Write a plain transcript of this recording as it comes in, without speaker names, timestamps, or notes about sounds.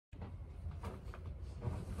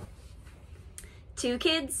Two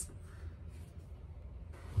kids.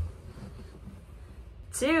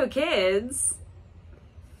 Two kids.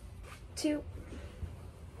 Two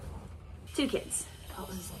kids. Oh,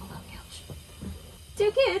 this is a little couch.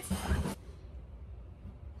 Two kids.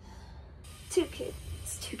 Two kids.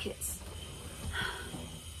 Two kids.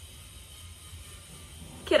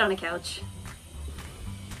 Kid on a couch.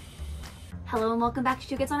 Hello and welcome back to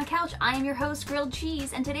Two Kids on a Couch. I am your host, Grilled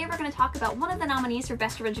Cheese, and today we're going to talk about one of the nominees for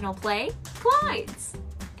Best Original Play, Clyde's.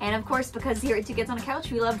 And of course, because here at Two Kids on a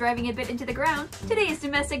Couch, we love driving a bit into the ground, today's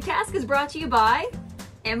domestic task is brought to you by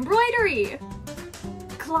embroidery.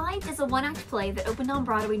 Clyde is a one-act play that opened on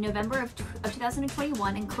Broadway November of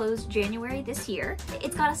 2021 and closed January this year.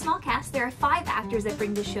 It's got a small cast. There are 5 actors that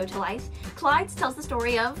bring this show to life. Clyde's tells the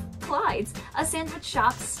story of Clyde's, a sandwich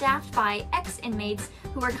shop staffed by ex-inmates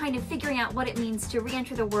who are kind of figuring out what it means to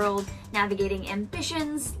re-enter the world, navigating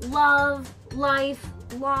ambitions, love, life,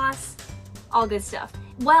 loss, all good stuff.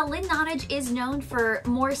 While Lynn Nottage is known for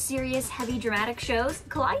more serious, heavy, dramatic shows,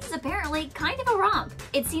 Clyde is apparently kind of a romp.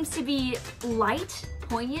 It seems to be light,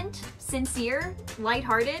 poignant, sincere,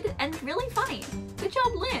 lighthearted, and really funny. Good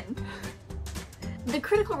job, Lynn! The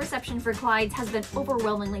critical reception for Clyde's has been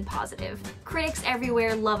overwhelmingly positive. Critics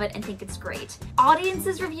everywhere love it and think it's great.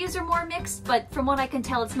 Audiences' reviews are more mixed, but from what I can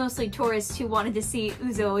tell, it's mostly tourists who wanted to see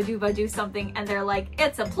Uzo Aduba do something and they're like,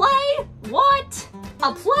 it's a play? What?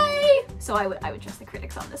 A play? So I would trust the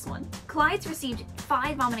critics on this one. Clyde's received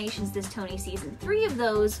 5 nominations this Tony season. 3 of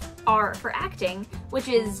those are for acting, which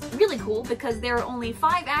is really cool because there are only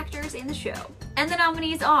 5 actors in the show. And the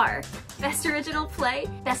nominees are Best Original Play,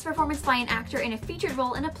 Best Performance by an Actor in a Featured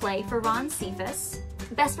Role in a Play for Ron Cephas,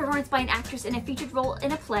 Best Performance by an Actress in a Featured Role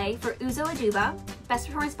in a Play for Uzo Aduba, Best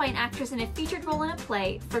Performance by an Actress in a Featured Role in a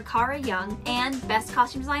Play for Cara Young, and Best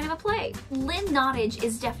Costume Design of a Play. Lynn Nottage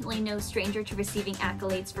is definitely no stranger to receiving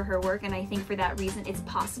accolades for her work, and I think for that reason it's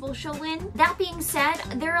possible she'll win. That being said,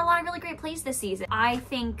 there are a lot of really great plays this season. I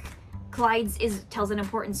think Clyde's tells an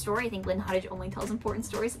important story. I think Lynn Nottage only tells important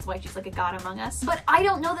stories. That's why she's like a god among us. But I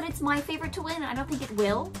don't know that it's my favorite to win. I don't think it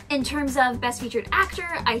will. In terms of Best Featured Actor,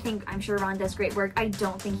 I'm sure Ron does great work. I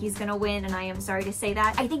don't think he's gonna win, and I am sorry to say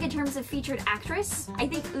that. I think in terms of Featured Actress, I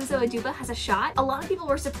think Uzo Aduba has a shot. A lot of people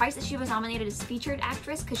were surprised that she was nominated as Featured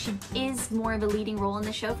Actress because she is more of a leading role in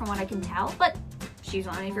the show from what I can tell. But she's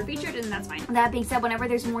nominated for featured, and that's fine. That being said, whenever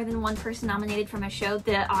there's more than one person nominated from a show,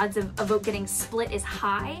 the odds of a vote getting split is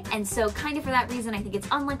high, and so kind of for that reason, I think it's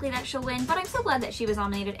unlikely that she'll win, but I'm so glad that she was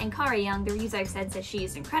nominated. And Cara Young, the reviews I've said says she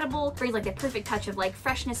is incredible, brings like the perfect touch of like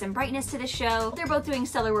freshness and brightness to the show. They're both doing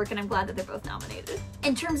stellar work, and I'm glad that they're both nominated.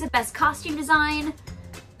 In terms of Best Costume Design,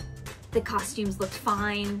 the costumes looked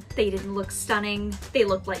fine. They didn't look stunning. They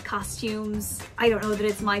looked like costumes. I don't know that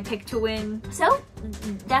it's my pick to win. So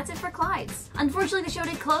that's it for Clyde's. Unfortunately, the show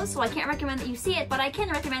did close, so I can't recommend that you see it, but I can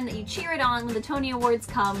recommend that you cheer it on when the Tony Awards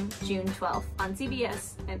come June 12th on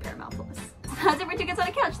CBS and Paramount+. That's it for Two Kids on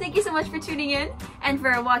a Couch. Thank you so much for tuning in and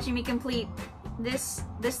for watching me complete this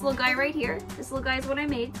little guy right here. This little guy is what I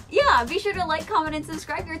made. Yeah, be sure to like, comment, and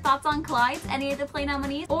subscribe. Your thoughts on Clyde's, any of the play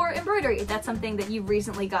nominees, or embroidery if that's something that you've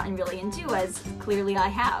recently gotten really into, as clearly I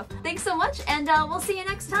have. Thanks so much, and we'll see you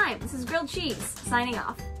next time. This is Grilled Cheese, signing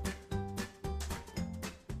off.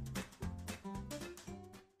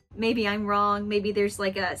 Maybe I'm wrong. Maybe there's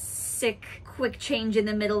like a sick quick change in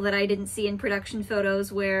the middle that I didn't see in production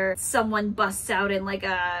photos where someone busts out in like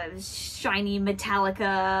a shiny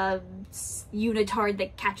Metallica unitard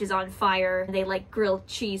that catches on fire. They like grilled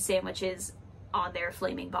cheese sandwiches on their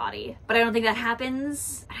flaming body. But I don't think that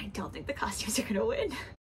happens. I don't think the costumes are gonna win.